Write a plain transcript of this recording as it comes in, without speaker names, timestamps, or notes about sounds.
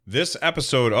This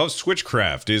episode of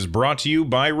Switchcraft is brought to you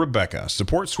by Rebecca.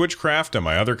 Support Switchcraft and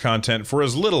my other content for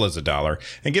as little as $1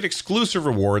 and get exclusive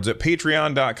rewards at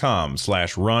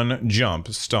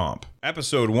patreon.com/runjumpstomp.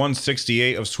 Episode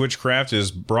 168 of Switchcraft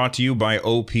is brought to you by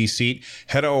OP Seat.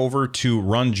 Head over to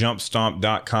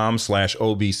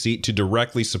runjumpstomp.com/OB Seat to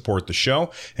directly support the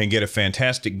show and get a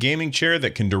fantastic gaming chair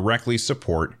that can directly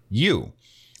support you.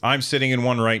 I'm sitting in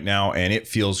one right now, and it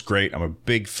feels great. I'm a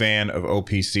big fan of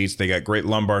OP Seats. They got great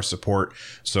lumbar support,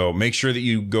 so make sure that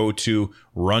you go to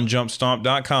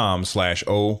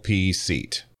runjumpstomp.com/OP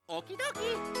Seat. Okie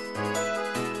dokie.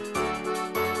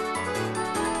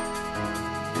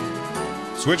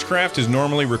 Switchcraft is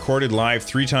normally recorded live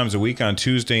 3 times a week on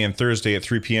Tuesday and Thursday at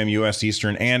 3 p.m. U.S.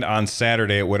 Eastern and on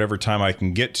Saturday at whatever time I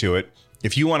can get to it.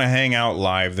 If you want to hang out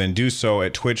live, then do so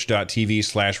at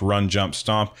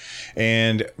twitch.tv/runjumpstomp.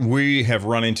 And we have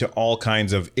run into all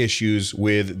kinds of issues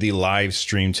with the live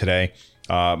stream today.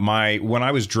 When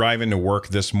I was driving to work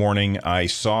this morning, I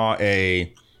saw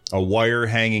a wire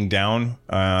hanging down.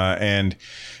 And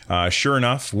sure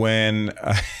enough, when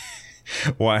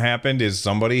what happened is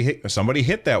somebody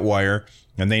hit that wire.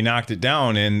 And they knocked it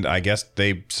down, and I guess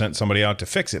they sent somebody out to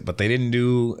fix it, but they didn't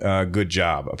do a good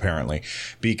job, apparently,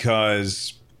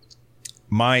 because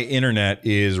my internet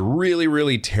is really,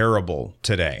 really terrible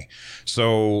today.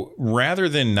 So rather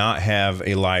than not have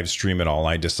a live stream at all,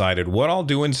 I decided what I'll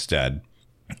do instead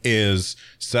is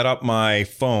set up my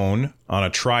phone on a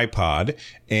tripod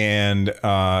and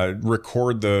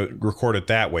record it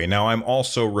that way. Now, I'm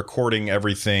also recording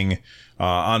everything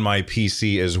on my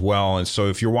PC as well. And so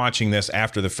if you're watching this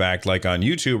after the fact, like on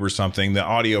YouTube or something, the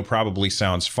audio probably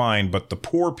sounds fine. But the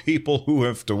poor people who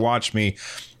have to watch me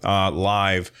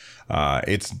live,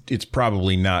 it's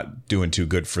probably not doing too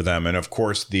good for them. And of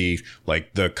course, the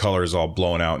colors all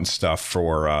blown out and stuff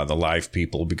for the live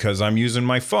people because I'm using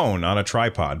my phone on a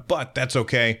tripod. But that's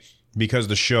okay, because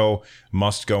the show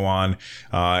must go on.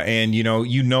 And you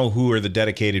know who are the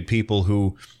dedicated people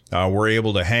who were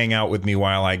able to hang out with me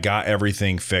while I got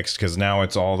everything fixed, because now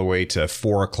it's all the way to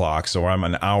 4 o'clock, so I'm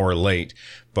an hour late.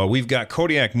 But we've got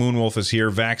Kodiak Moonwolf is here,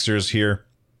 Vaxxer's here,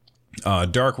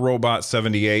 Dark Robot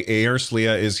 78,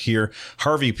 Aerslia is here,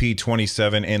 Harvey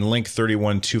P27, and Link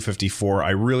 31254. I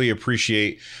really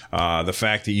appreciate the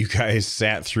fact that you guys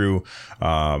sat through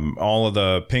all of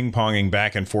the ping-ponging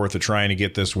back and forth of trying to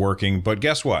get this working. But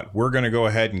guess what? We're going to go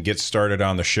ahead and get started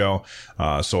on the show.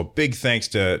 So a big thanks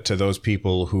to those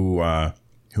people who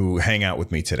hang out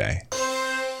with me today.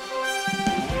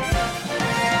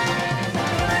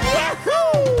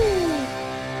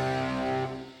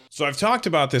 So I've talked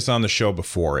about this on the show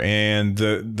before, and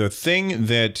the thing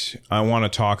that I want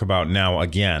to talk about now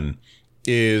again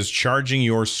is charging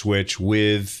your Switch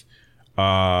with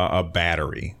a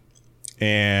battery.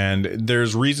 And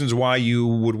there's reasons why you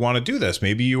would want to do this.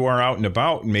 Maybe you are out and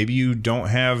about, and maybe you don't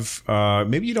have,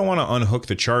 maybe you don't want to unhook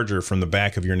the charger from the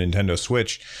back of your Nintendo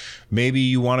Switch. Maybe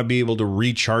you want to be able to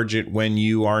recharge it when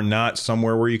you are not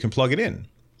somewhere where you can plug it in.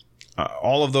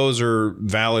 All of those are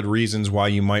valid reasons why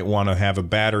you might want to have a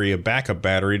backup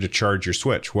battery to charge your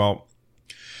Switch. Well,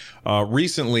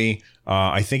 recently,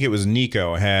 I think it was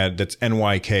Nico that's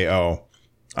NYKO,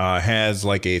 has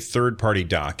like a third-party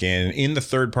dock. And in the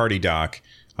third-party dock,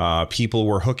 people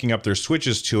were hooking up their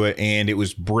Switches to it, and it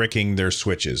was bricking their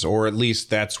Switches. Or at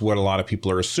least that's what a lot of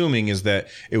people are assuming, is that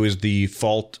it was the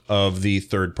fault of the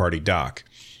third-party dock.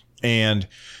 And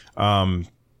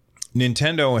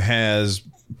Nintendo has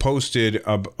posted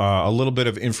a little bit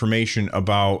of information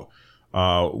about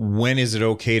when is it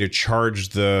okay to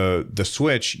charge the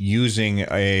Switch using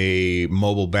a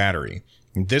mobile battery.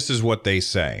 This is what they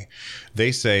say.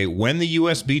 They say when the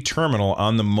USB terminal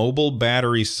on the mobile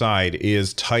battery side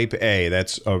is Type A,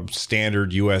 that's a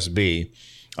standard USB,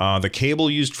 the cable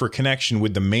used for connection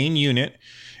with the main unit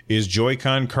is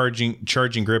Joy-Con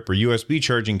charging grip or USB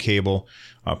charging cable.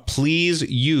 Please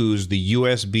use the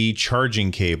USB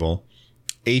charging cable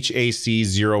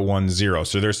HAC010.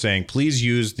 So they're saying, please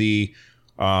use the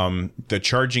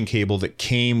charging cable that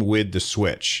came with the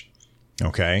Switch.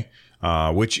 Okay.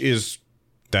 That's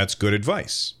good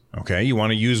advice. Okay. You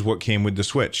want to use what came with the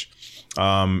Switch.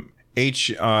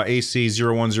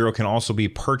 HAC010 can also be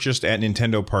purchased at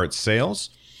Nintendo Parts sales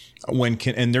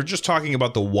and they're just talking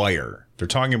about the wire. They're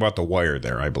talking about the wire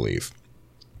there, I believe.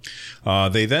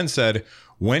 They then said,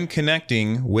 when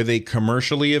connecting with a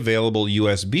commercially available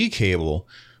USB cable,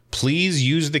 please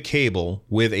use the cable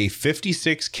with a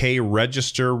 56K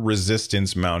register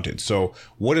resistance mounted. So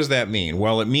what does that mean?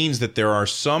 Well, it means that there are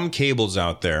some cables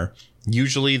out there,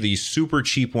 usually the super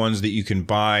cheap ones that you can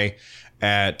buy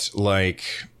at like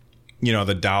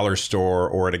the dollar store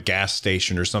or at a gas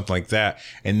station or something like that,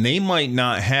 and they might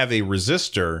not have a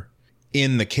resistor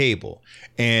in the cable,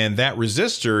 and that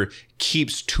resistor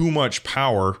keeps too much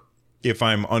power. If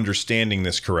I'm understanding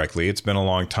this correctly, it's been a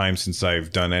long time since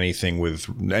I've done anything with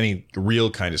any real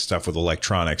kind of stuff with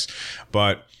electronics,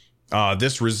 but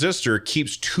this resistor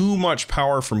keeps too much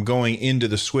power from going into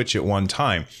the switch at one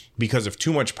time, because if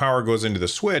too much power goes into the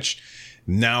switch,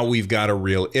 now we've got a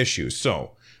real issue.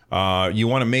 So you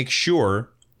want to make sure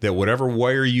that whatever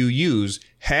wire you use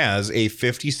has a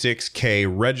 56K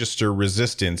register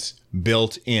resistance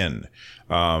built in,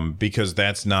 because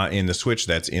that's not in the switch,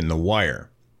 that's in the wire.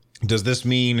 Does this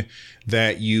mean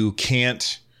that you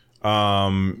can't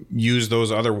use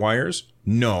those other wires?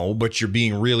 No, but you're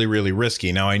being really, really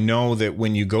risky. Now, I know that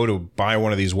when you go to buy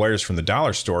one of these wires from the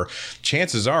dollar store,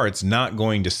 chances are it's not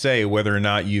going to say whether or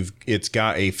not it's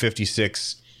got a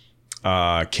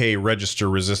 56K register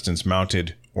resistance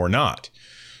mounted or not.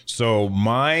 So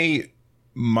my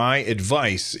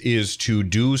advice is to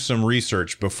do some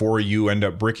research before you end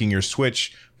up bricking your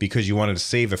switch, because you wanted to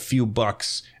save a few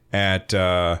bucks at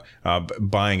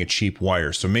buying a cheap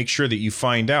wire. So make sure that you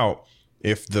find out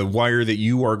if the wire that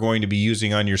you are going to be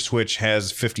using on your switch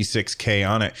has 56K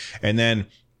on it. And then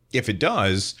if it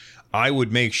does, I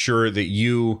would make sure that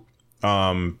you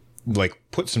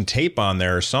put some tape on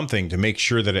there or something to make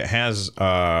sure that it has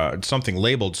something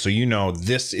labeled, so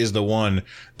this is the one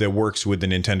that works with the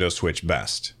Nintendo Switch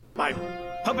best. My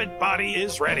puppet body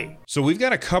is ready. So we've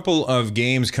got a couple of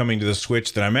games coming to the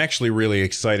Switch that I'm actually really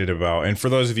excited about. And for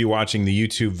those of you watching the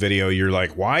YouTube video, you're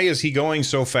like, why is he going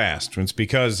so fast? It's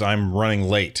because I'm running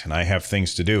late and I have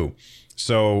things to do.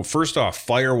 So first off,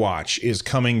 Firewatch is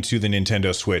coming to the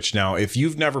Nintendo Switch. Now, if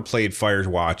you've never played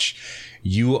Firewatch,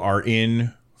 you are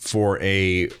in for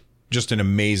just an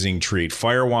amazing treat.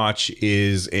 Firewatch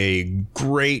is a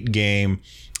great game.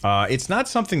 It's not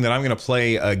something that I'm going to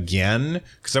play again,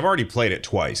 because I've already played it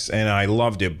twice and I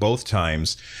loved it both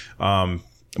times. But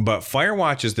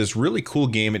Firewatch is this really cool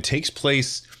game. It takes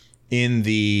place in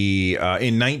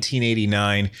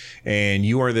 1989, and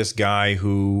you are this guy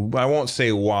who, I won't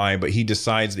say why, but he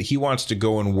decides that he wants to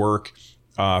go and work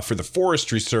for the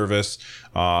Forestry Service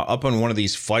up on one of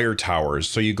these fire towers.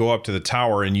 So you go up to the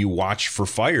tower and you watch for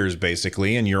fires,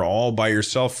 basically, and you're all by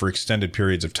yourself for extended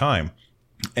periods of time.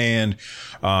 And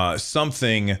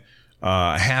something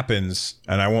happens,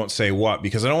 and I won't say what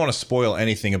because I don't want to spoil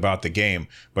anything about the game,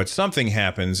 but something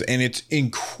happens and it's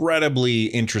incredibly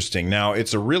interesting. Now,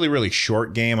 it's a really, really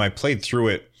short game. I played through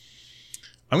it,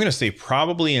 I'm going to say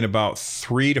probably in about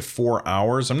 3 to 4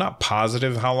 hours. I'm not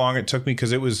positive how long it took me,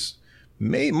 because it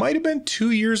might have been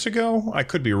 2 years ago. I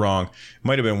could be wrong. It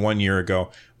might have been 1 year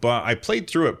ago, but I played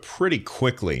through it pretty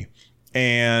quickly.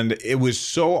 And it was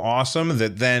so awesome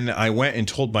that then I went and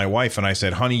told my wife, and I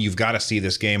said, honey, you've got to see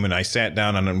this game. And I sat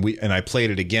down and I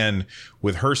played it again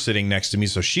with her sitting next to me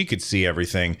so she could see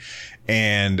everything.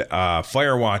 And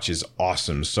Firewatch is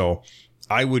awesome. So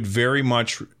I would very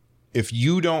much, if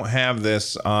you don't have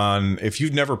this if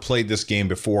you've never played this game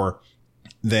before,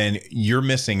 then you're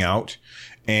missing out.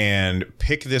 And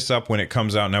pick this up when it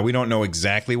comes out. Now, we don't know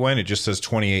exactly when. It just says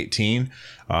 2018.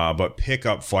 But pick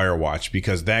up Firewatch,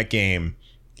 because that game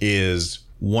is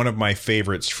one of my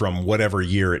favorites from whatever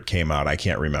year it came out. I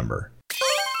can't remember.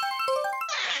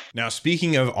 Now,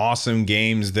 speaking of awesome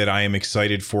games that I am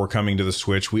excited for coming to the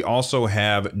Switch, we also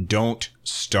have Don't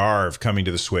Starve coming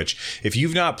to the Switch. If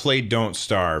you've not played Don't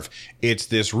Starve, it's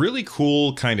this really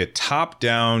cool kind of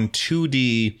top-down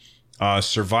 2D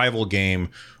survival game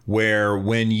where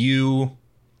you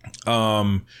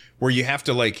have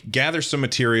to gather some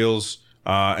materials,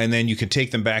 and then you can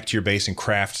take them back to your base and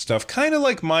craft stuff, kind of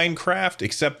like Minecraft,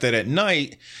 except that at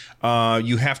night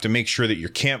you have to make sure that your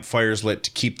campfire's lit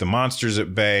to keep the monsters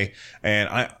at bay. And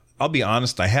I'll be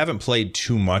honest, I haven't played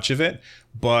too much of it,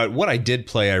 but what I did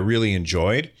play I really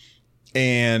enjoyed.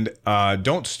 And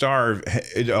Don't Starve,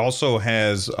 it also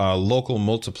has local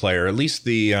multiplayer, at least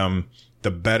the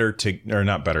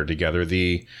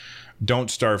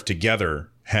Don't Starve Together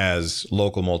has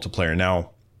local multiplayer.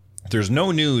 Now, there's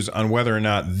no news on whether or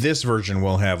not this version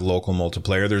will have local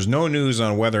multiplayer. There's no news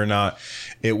on whether or not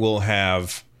it will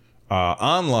have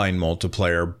online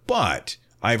multiplayer, but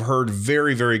I've heard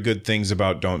very, very good things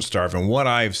about Don't Starve, and what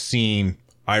I've seen,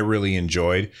 I really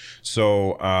enjoyed.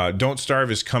 So Don't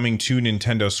Starve is coming to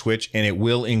Nintendo Switch, and it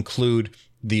will include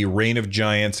the Reign of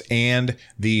Giants and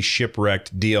the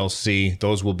Shipwrecked DLC.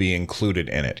 Those will be included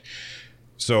in it.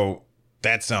 So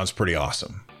that sounds pretty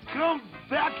awesome. Come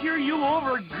back here, you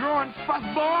overgrown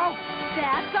fuzzball!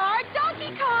 That's our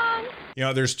Donkey Kong! You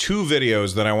know, there's two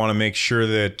videos that I want to make sure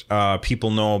that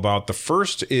people know about. The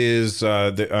first is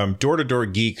the Door to Door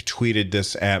Geek tweeted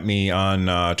this at me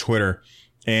on Twitter,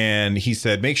 and he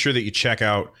said, make sure that you check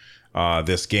out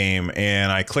this game.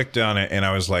 And I clicked on it, and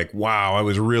I was like, wow, I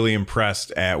was really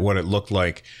impressed at what it looked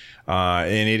like.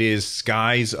 And it is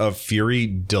Skies of Fury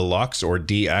Deluxe, or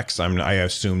DX. I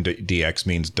assumed DX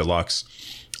means deluxe.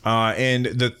 And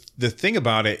the thing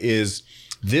about it is,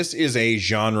 this is a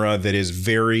genre that is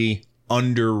very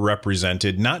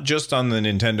underrepresented, not just on the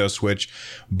Nintendo Switch,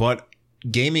 but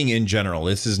gaming in general.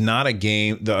 This is not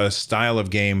a style of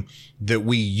game that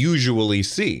we usually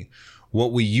see.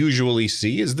 What we usually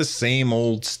see is the same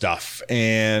old stuff.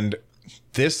 And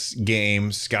this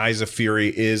game, Skies of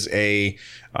Fury, is a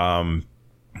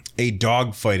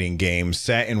dogfighting game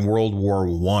set in World War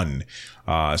I.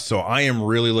 So I am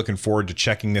really looking forward to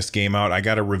checking this game out. I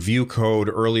got a review code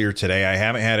earlier today. I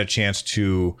haven't had a chance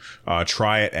to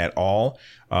try it at all,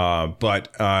 but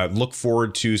look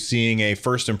forward to seeing a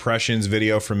first impressions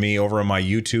video from me over on my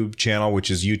YouTube channel,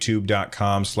 which is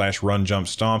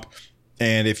youtube.com/runjumpstomp.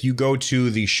 And if you go to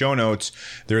the show notes,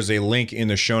 there's a link in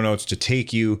the show notes to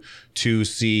take you to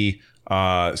see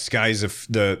Skies of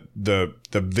the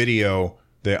video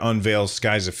that unveils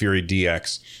Skies of Fury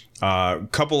DX.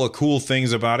 Couple of cool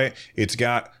things about it. It's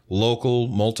got local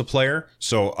multiplayer,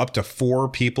 so up to 4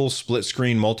 people split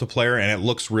screen multiplayer, and it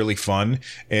looks really fun.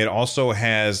 It also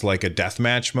has like a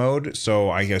deathmatch mode, so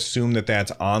I assume that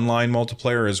that's online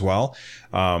multiplayer as well.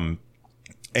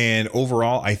 And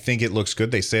overall, I think it looks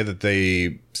good. They say that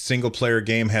the single player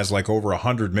game has like over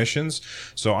 100 missions.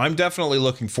 So I'm definitely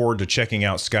looking forward to checking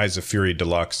out Skies of Fury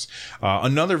Deluxe.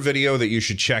 Another video that you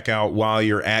should check out while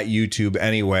you're at YouTube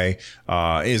anyway,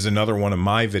 is another one of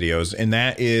my videos. And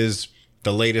that is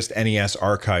the latest NES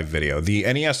Archive video. The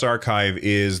NES Archive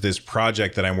is this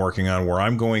project that I'm working on where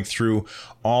I'm going through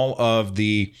all of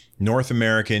the North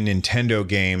American Nintendo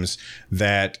games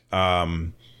that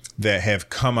have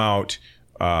come out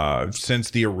since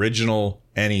the original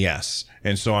NES.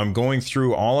 And so I'm going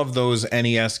through all of those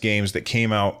NES games that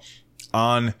came out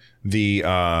on the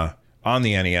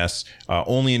NES,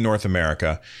 only in North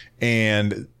America.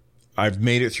 And I've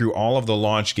made it through all of the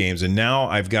launch games. And now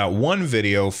I've got one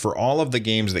video for all of the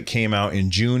games that came out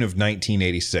in June of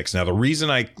 1986. Now, the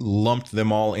reason I lumped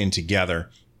them all in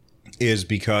together is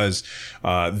because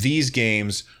these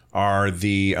games are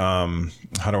the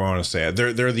how do I want to say it?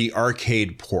 They're the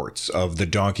arcade ports of the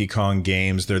Donkey Kong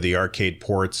games. They're the arcade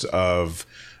ports of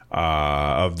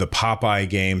the Popeye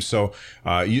games. So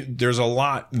there's a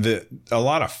lot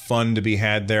of fun to be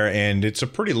had there, and it's a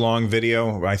pretty long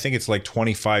video. I think it's like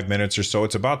 25 minutes or so.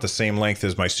 It's about the same length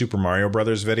as my Super Mario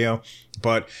Brothers video,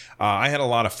 but I had a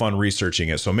lot of fun researching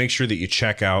it. So make sure that you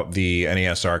check out the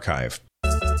NES Archive.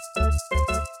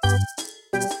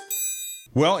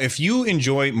 Well, if you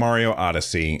enjoy Mario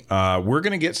Odyssey, we're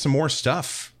going to get some more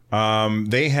stuff.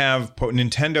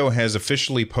 Nintendo has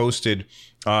officially posted,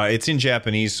 it's in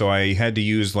Japanese, so I had to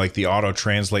use like the auto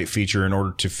translate feature in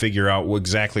order to figure out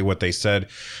exactly what they said.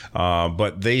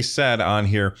 But they said on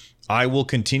here, I will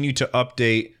continue to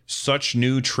update such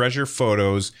new treasure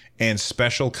photos and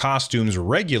special costumes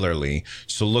regularly,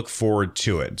 so look forward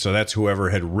to it. So that's whoever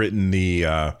had written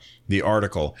the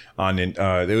article on, and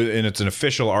it's an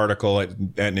official article at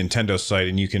Nintendo's site,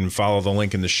 and you can follow the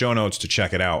link in the show notes to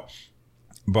check it out.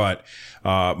 But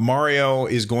Mario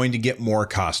is going to get more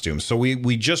costumes. So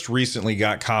we just recently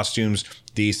got costumes,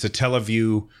 the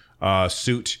Satellaview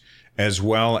suit, as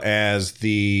well as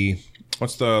the,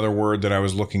 what's the other word that I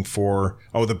was looking for?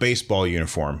 Oh, the baseball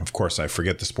uniform. Of course, I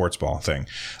forget the sports ball thing.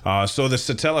 So the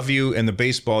Satellaview and the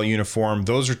baseball uniform,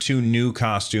 those are 2 new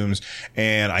costumes,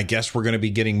 and I guess we're going to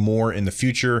be getting more in the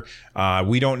future.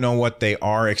 We don't know what they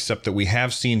are, except that we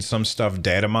have seen some stuff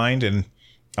data mined, and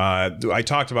I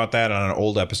talked about that on an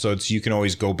old episode, so you can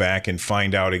always go back and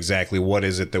find out exactly what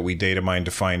is it that we data mined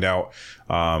to find out.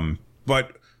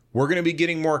 But we're going to be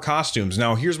getting more costumes.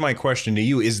 Now, here's my question to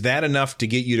you. Is that enough to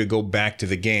get you to go back to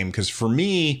the game? Because for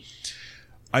me,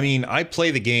 I mean, I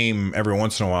play the game every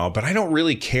once in a while, but I don't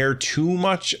really care too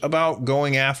much about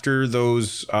going after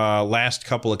those last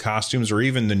couple of costumes or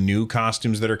even the new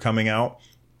costumes that are coming out.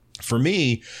 For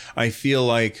me, I feel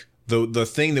like the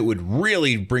thing that would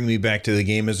really bring me back to the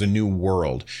game is a new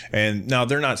world. And now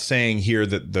they're not saying here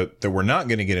that we're not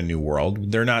going to get a new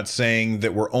world. They're not saying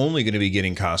that we're only going to be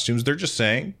getting costumes. They're just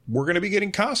saying we're going to be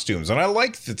getting costumes. And I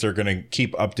like that they're going to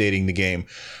keep updating the game.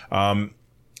 I'm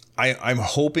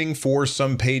hoping for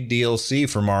some paid DLC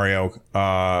for Mario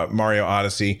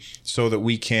Odyssey, so that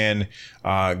we can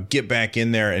get back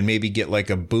in there and maybe get like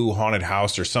a Boo haunted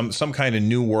house or some kind of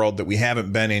new world that we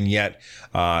haven't been in yet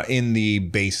in the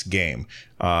base game.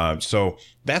 So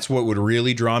that's what would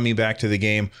really draw me back to the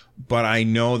game. But I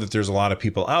know that there's a lot of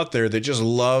people out there that just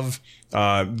love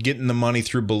getting the money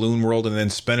through Balloon World and then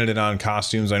spending it on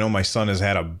costumes. I know my son has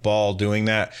had a ball doing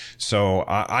that. So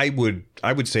I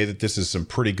would say that this is some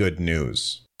pretty good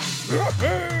news.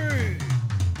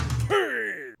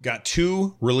 Got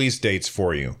 2 release dates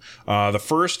for you. The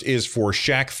first is for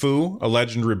Shaq Fu, A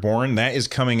Legend Reborn. That is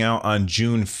coming out on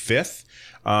June 5th.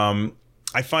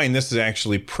 I find this is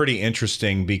actually pretty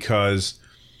interesting because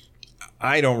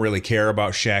I don't really care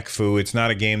about Shaq Fu. It's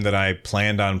not a game that I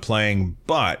planned on playing,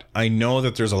 but I know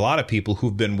that there's a lot of people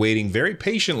who've been waiting very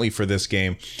patiently for this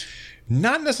game.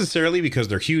 Not necessarily because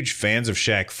they're huge fans of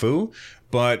Shaq Fu,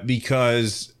 but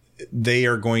because they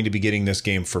are going to be getting this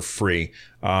game for free.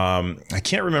 I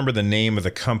can't remember the name of the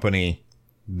company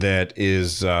that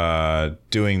is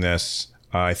doing this.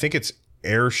 I think it's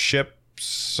Airship.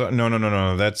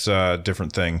 No. That's a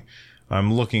different thing.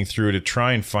 I'm looking through to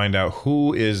try and find out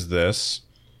who is this.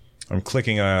 I'm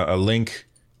clicking a link.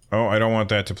 Oh, I don't want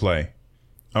that to play.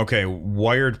 Okay,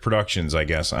 Wired Productions, I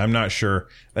guess. I'm not sure.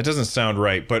 That doesn't sound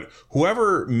right. But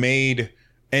whoever made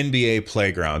NBA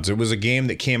Playgrounds. It was a game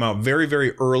that came out very,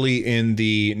 very early in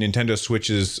the Nintendo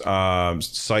Switch's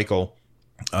cycle,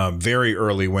 very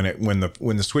early when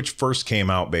the Switch first came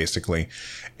out, basically,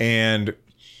 and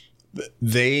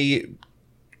they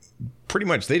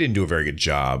didn't do a very good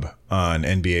job on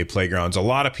NBA Playgrounds. A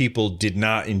lot of people did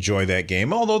not enjoy that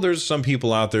game, although there's some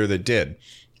people out there that did,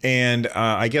 and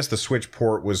I guess the Switch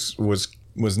port was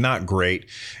not great,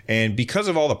 and because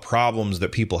of all the problems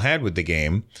that people had with the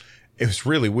game. It was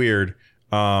really weird.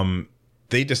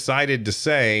 They decided to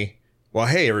say, well,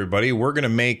 hey, everybody, we're going to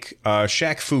make a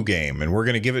Shaq Fu game, and we're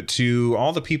going to give it to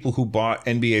all the people who bought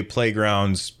NBA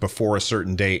Playgrounds before a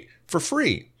certain date for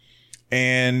free.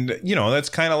 And, that's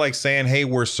kind of like saying, hey,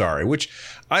 we're sorry, which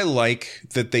I like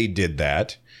that they did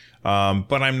that.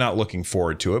 But I'm not looking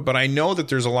forward to it. But I know that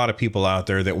there's a lot of people out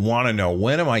there that want to know,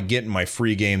 when am I getting my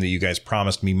free game that you guys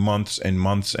promised me months and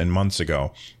months and months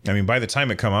ago? I mean, by the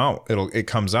time it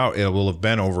comes out, it will have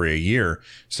been over a year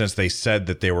since they said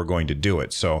that they were going to do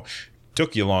it. So it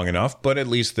took you long enough, but at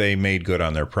least they made good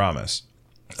on their promise.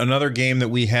 Another game that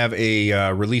we have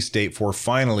a release date for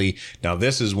finally. Now,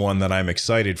 this is one that I'm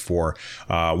excited for.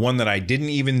 One that I didn't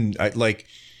even like.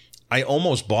 I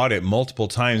almost bought it multiple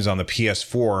times on the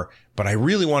PS4, but I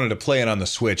really wanted to play it on the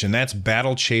Switch, and that's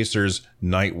Battle Chasers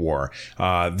Night War.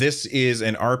 This is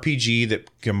an RPG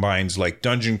that combines like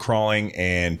dungeon crawling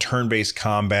and turn-based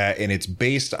combat, and it's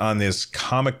based on this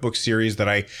comic book series that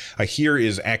I hear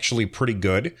is actually pretty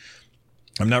good.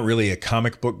 I'm not really a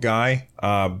comic book guy,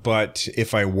 but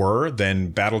if I were,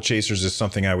 then Battle Chasers is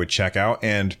something I would check out.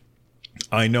 And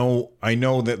I know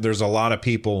that there's a lot of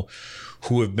people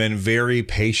who have been very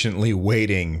patiently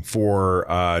waiting for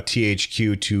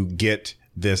THQ to get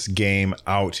this game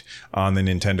out on the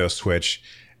Nintendo Switch.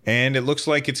 And it looks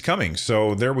like it's coming.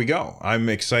 So there we go. I'm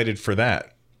excited for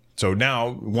that. So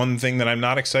now, one thing that I'm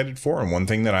not excited for and one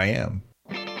thing that I am.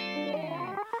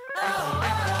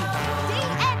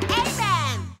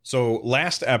 So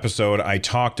last episode, I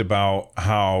talked about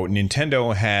how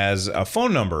Nintendo has a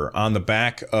phone number on the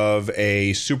back of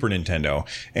a Super Nintendo.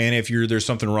 And if there's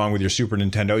something wrong with your Super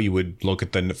Nintendo, you would look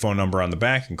at the phone number on the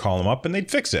back and call them up and they'd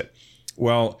fix it.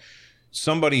 Well,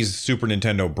 somebody's Super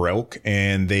Nintendo broke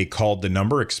and they called the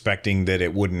number expecting that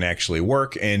it wouldn't actually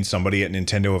work. And somebody at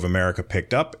Nintendo of America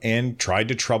picked up and tried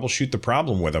to troubleshoot the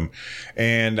problem with them.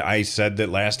 And I said that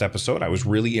last episode, I was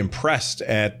really impressed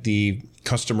at the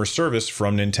customer service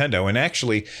from Nintendo. And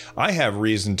actually, I have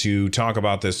reason to talk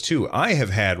about this too. I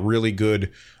have had really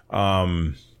good,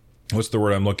 what's the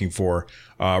word I'm looking for?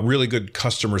 Really good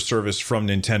customer service from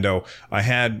Nintendo. I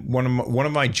had one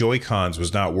of my Joy-Cons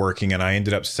was not working, and I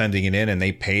ended up sending it in, and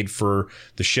they paid for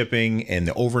the shipping and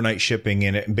the overnight shipping.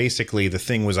 And basically, the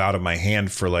thing was out of my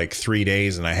hand for like 3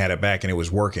 days, and I had it back, and it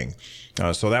was working.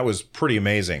 So that was pretty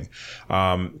amazing.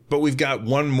 But we've got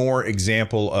one more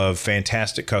example of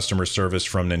fantastic customer service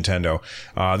from Nintendo.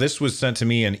 This was sent to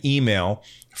me an email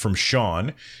from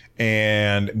Sean.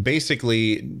 And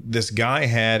basically, this guy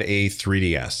had a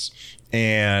 3DS,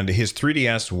 and his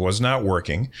 3DS was not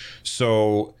working.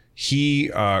 So he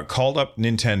called up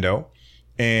Nintendo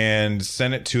and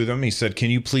sent it to them. He said, "Can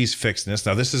you please fix this?"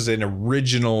 Now, this is an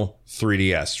original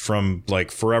 3DS from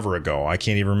like forever ago. I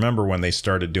can't even remember when they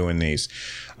started doing these.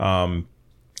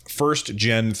 First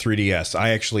gen 3DS. I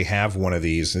actually have one of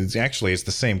these. It's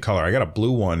the same color. I got a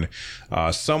blue one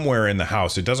somewhere in the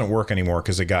house. It doesn't work anymore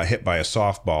because it got hit by a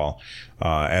softball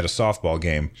at a softball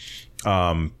game.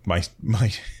 my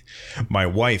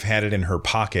wife had it in her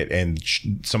pocket, and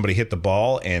somebody hit the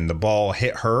ball, and the ball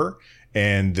hit her,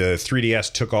 and the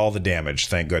 3DS took all the damage.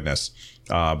 Thank goodness.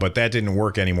 But that didn't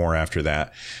work anymore after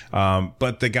that.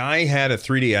 But the guy had a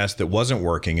 3DS that wasn't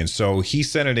working, and so he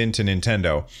sent it into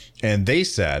Nintendo, and they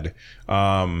said,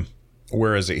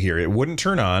 where is it here? It wouldn't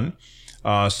turn on.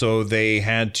 So they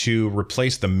had to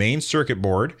replace the main circuit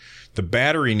board. The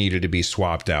battery needed to be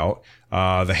swapped out.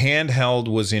 The handheld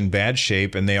was in bad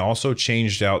shape, and they also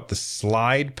changed out the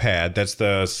slide pad. That's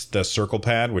the circle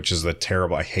pad, which is I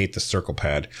hate the circle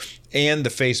pad, and the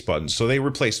face button. So they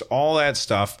replaced all that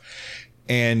stuff,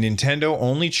 and Nintendo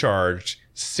only charged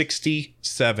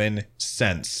 67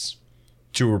 cents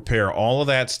to repair all of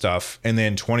that stuff, and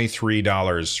then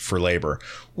 $23 for labor,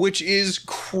 which is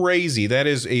crazy. That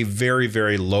is a very,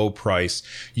 very low price.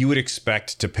 You would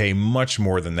expect to pay much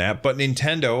more than that, but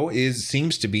Nintendo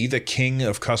seems to be the king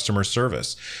of customer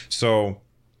service. So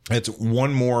it's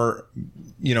one more,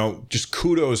 just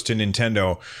kudos to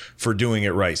Nintendo for doing it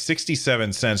right.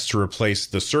 67 cents to replace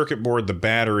the circuit board, the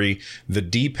battery, the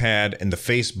D-pad, and the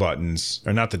face buttons,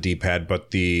 or not the D-pad,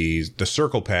 but the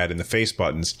circle pad and the face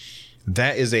buttons.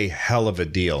 That is a hell of a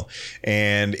deal.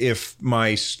 And if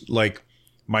my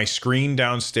screen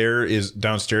downstairs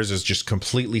is just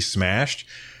completely smashed,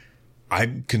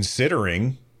 I'm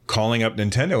considering calling up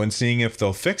Nintendo and seeing if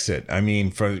they'll fix it. I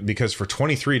mean, because for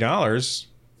 $23,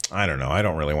 I don't know. I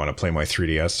don't really want to play my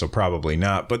 3DS, so probably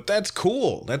not. But that's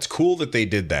cool. That's cool that they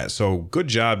did that. So good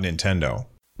job, Nintendo.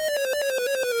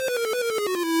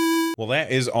 Well,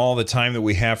 that is all the time that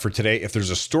we have for today. If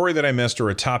there's a story that I missed or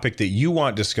a topic that you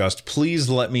want discussed, please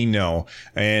let me know.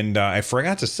 And I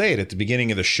forgot to say it at the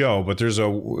beginning of the show, but there's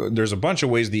a bunch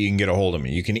of ways that you can get a hold of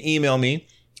me. You can email me,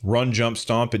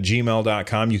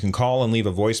 runjumpstomp@gmail.com. You can call and leave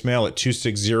a voicemail at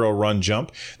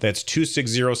 260-RUN-JUMP. That's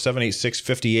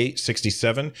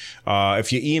 260-786-5867.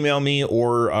 If you email me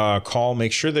or call,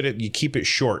 make sure that you keep it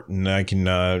short, and I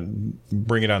can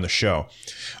bring it on the show.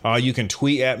 You can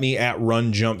tweet at me at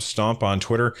runjumpstomp on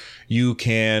Twitter. You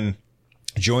can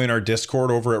join our Discord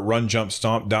over at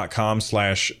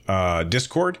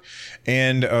runjumpstomp.com/Discord.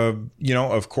 And,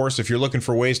 of course, if you're looking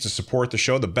for ways to support the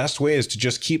show, the best way is to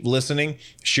just keep listening,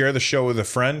 share the show with a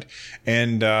friend,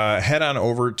 and head on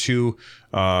over to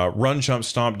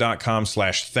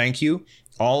runjumpstomp.com/thank-you.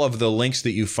 All of the links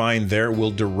that you find there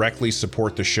will directly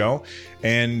support the show.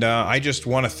 And I just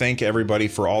want to thank everybody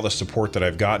for all the support that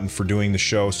I've gotten for doing the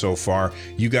show so far.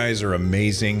 You guys are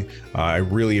amazing. I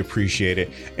really appreciate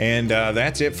it. And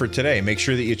that's it for today. Make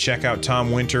sure that you check out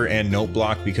Tom Winter and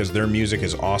Noteblock, because their music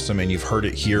is awesome and you've heard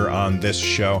it here on this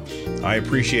show. I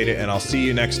appreciate it, and I'll see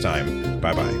you next time.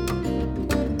 Bye-bye.